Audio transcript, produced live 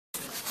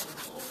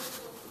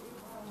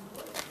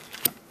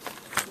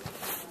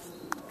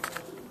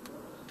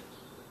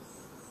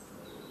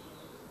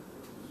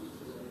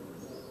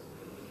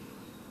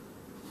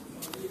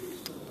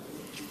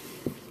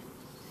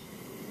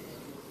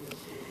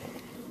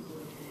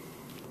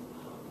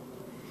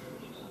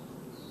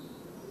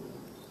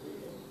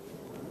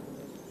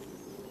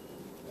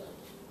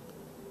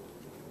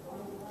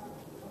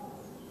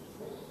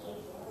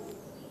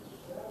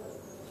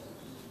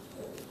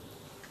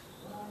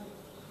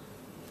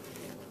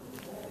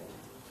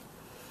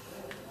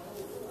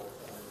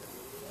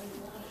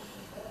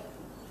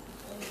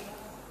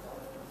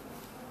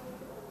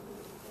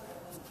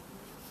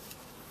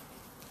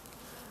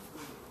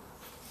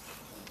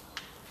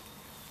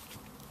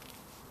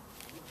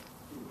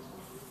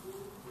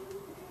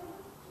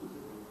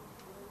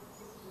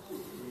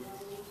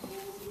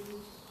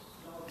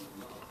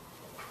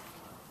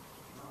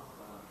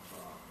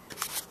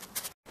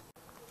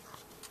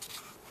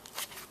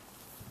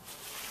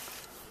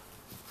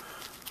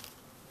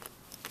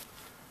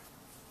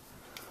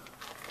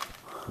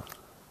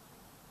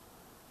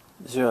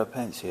0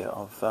 pence here.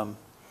 I've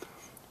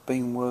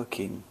been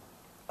working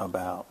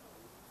about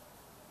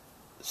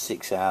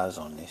 6 hours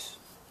on this.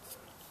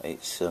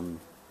 It's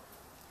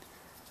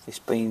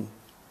been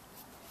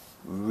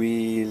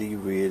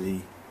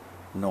really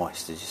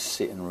nice to just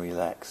sit and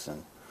relax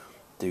and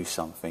do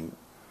something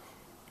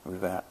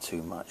without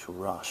too much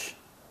rush.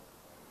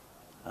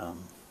 I've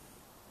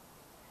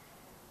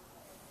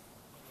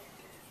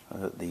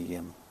got the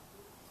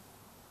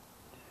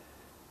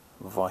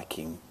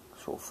Viking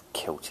sort of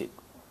Celtic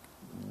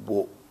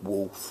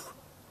wolf.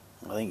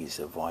 I think it's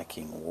a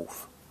Viking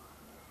wolf.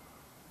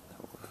 I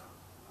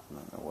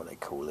don't know what they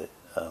call it.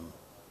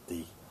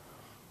 The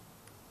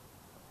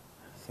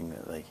thing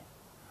that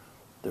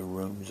the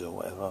rooms or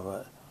whatever,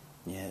 but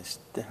yeah, it's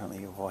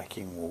definitely a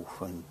Viking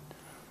wolf, and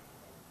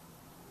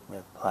we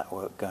have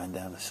plaitwork going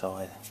down the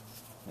side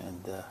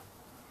and a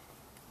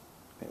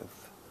bit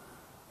of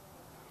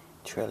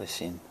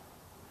trellising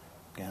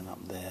going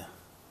up there,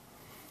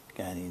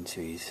 going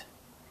into his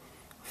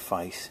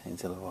face,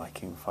 into the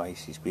Viking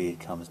face. His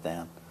beard comes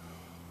down,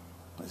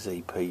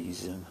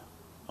 ZPs and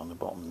on the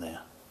bottom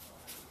there.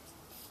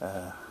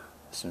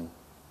 Some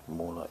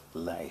more like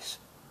lace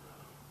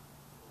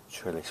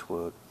trellis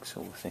work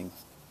sort of thing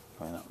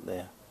going up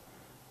there,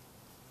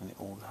 and it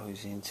all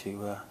goes into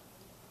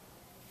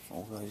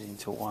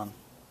one,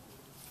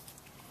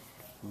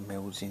 and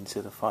melds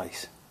into the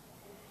face.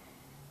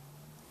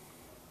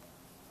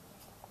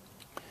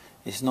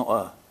 It's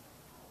a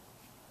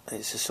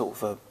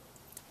sort of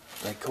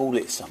they call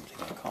it something,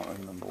 I can't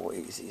remember what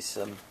it is. It's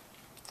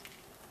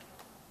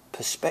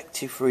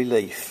perspective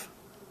relief.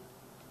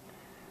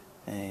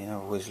 And I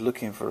was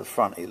looking for the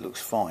front, it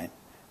looks fine.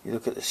 You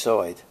look at the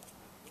side,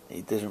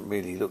 it doesn't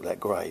really look that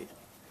great.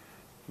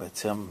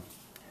 But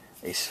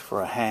it's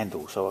for a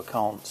handle, so I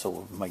can't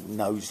sort of make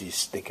noses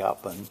stick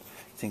up and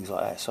things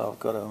like that. So I've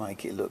got to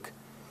make it look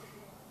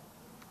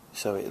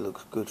so it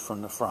looks good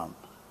from the front,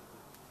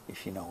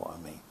 if you know what I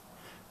mean.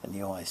 And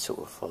the eyes sort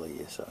of follow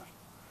you. So,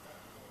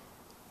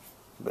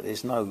 but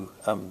there's no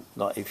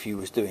like if you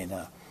was doing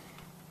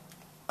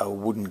a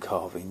wooden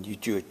carving, you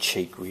do a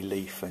cheek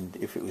relief, and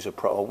if it was a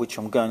pro, which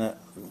I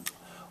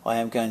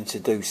am going to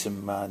do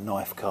some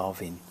knife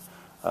carving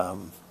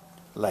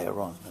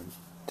later on, and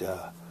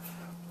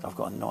I've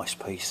got a nice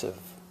piece of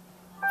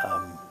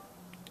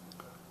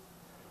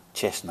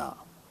chestnut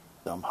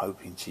that I'm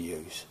hoping to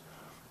use,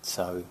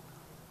 so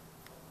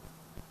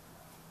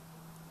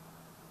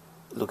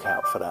look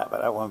out for that.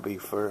 But that won't be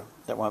for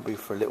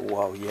a little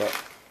while yet.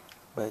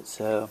 But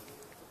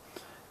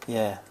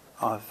yeah,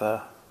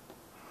 I've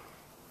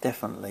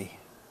definitely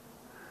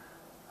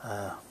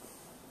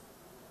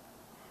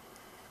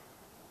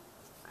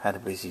had a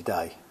busy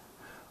day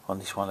on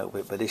this one a little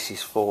bit, but this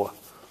is for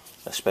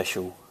a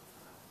special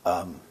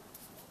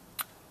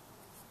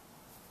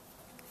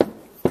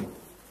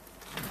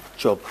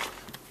job.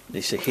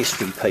 It's a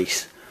history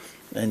piece,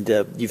 and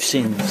you've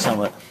seen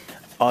some of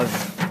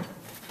I've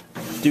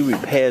do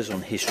repairs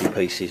on history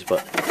pieces, but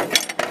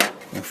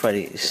I'm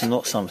afraid it's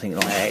not something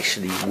that I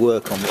actually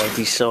work on. But I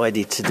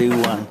decided to do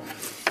one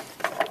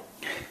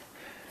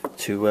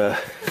to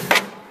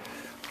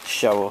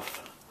show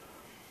off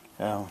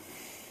a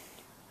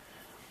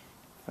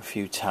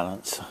few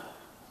talents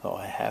that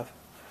I have,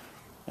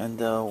 and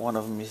one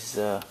of them is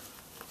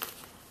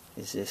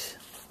this.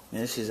 Now,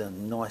 this is a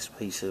nice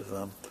piece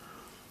of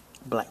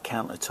black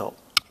countertop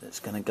that's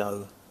going to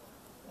go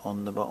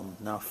on the bottom.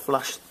 Now,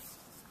 flush.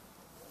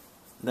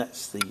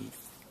 That's the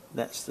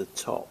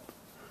top.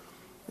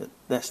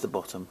 That's the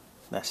bottom.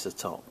 That's the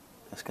top.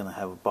 That's going to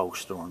have a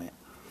bolster on it.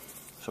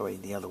 Sorry,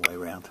 the other way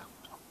around.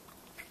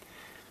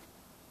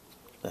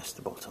 That's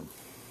the bottom,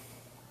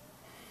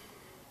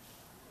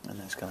 and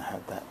that's going to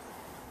have that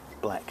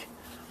black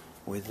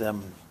with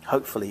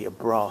hopefully a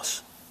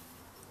brass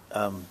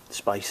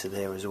spacer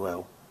there as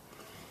well,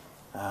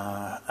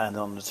 and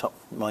on the top,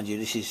 mind you,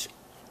 this is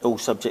all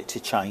subject to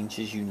change,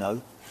 as you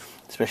know,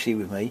 especially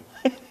with me.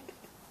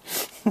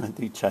 I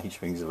do change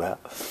things about,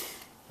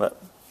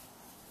 but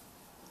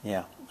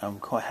yeah, I'm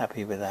quite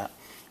happy with that.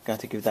 I'm going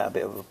to give that a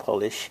bit of a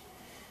polish,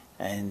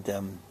 and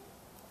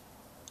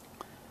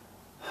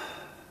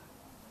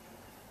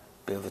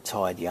bit of a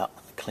tidy up,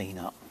 clean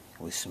up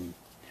with some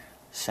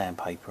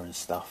sandpaper and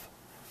stuff,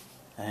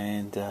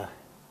 and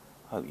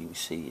hope you can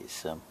see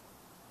it's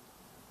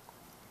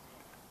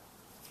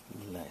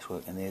let's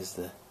work. And there's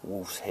the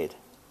wolf's head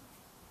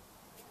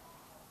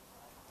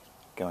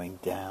going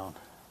down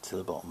to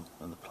the bottom,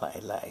 and the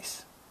plaited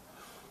lattice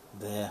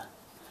there.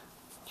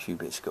 A few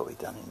bits got to be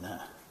done in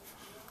that.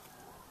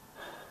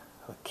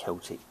 A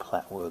Celtic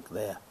plaitwork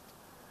there.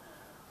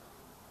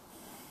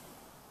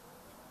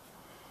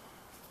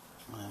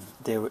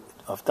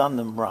 I've done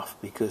them rough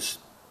because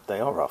they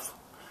are rough.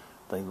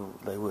 They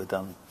were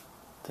done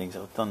things.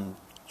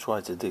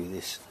 Tried to do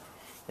this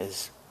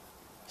as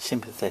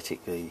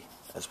sympathetically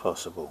as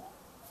possible,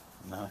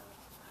 you know.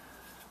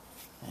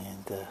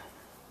 And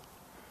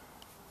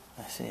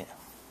that's it.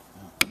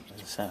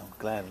 As I say, I'm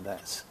glad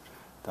that's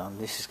done.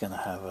 This is going to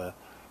have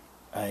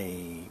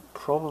a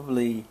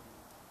probably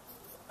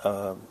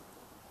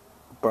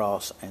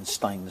brass and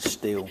stainless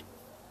steel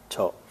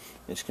top.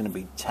 It's going to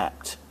be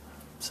tapped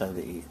so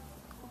that it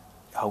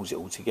holds it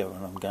all together,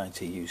 and I'm going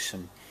to use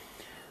some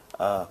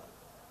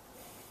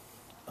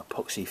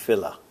epoxy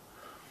filler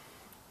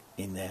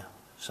in there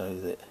so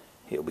that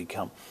it'll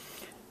become,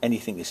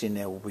 anything that's in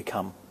there will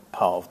become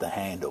part of the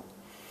handle.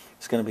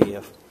 It's going to be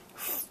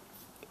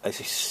a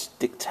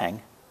stick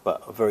tang,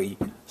 but a very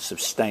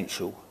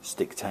substantial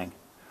stick tang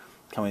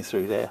coming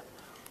through there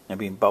and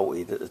being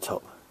bolted at the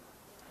top.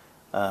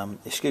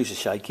 Excuse the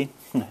shaking.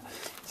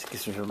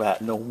 It's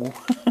about normal.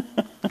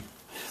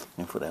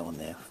 I'll put that on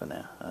there for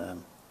now.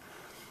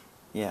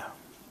 Yeah,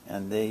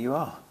 and there you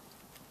are.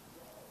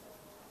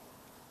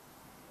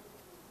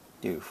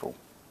 Beautiful.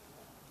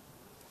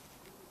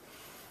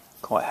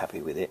 Quite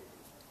happy with it.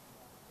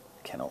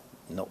 Cannot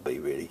not be,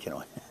 really, can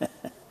I?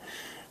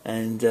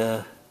 And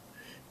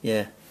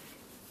yeah,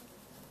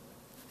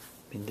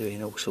 been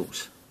doing all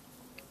sorts.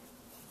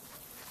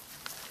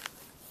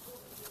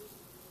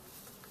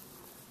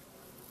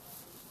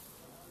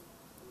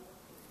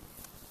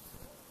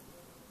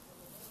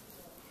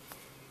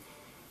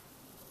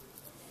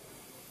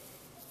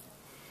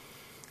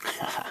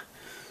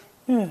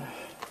 Yeah.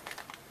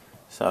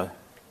 So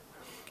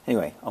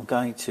anyway, I'm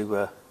going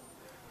to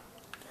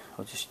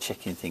I'm just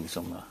checking things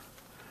on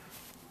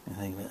the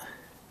thing that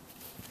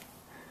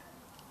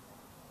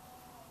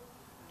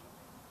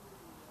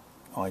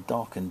I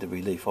darkened the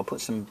relief. I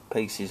put some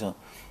pieces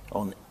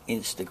on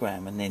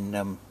Instagram, and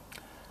then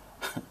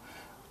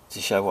to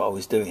show what I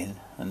was doing,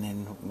 and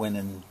then went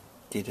and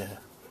did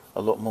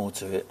a lot more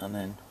to it, and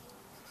then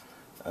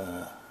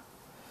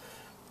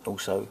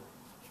also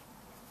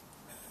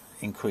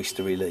increased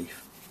the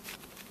relief.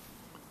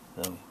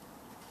 So,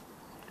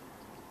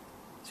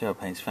 0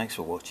 pence, thanks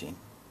for watching.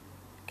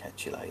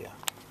 Catch you later.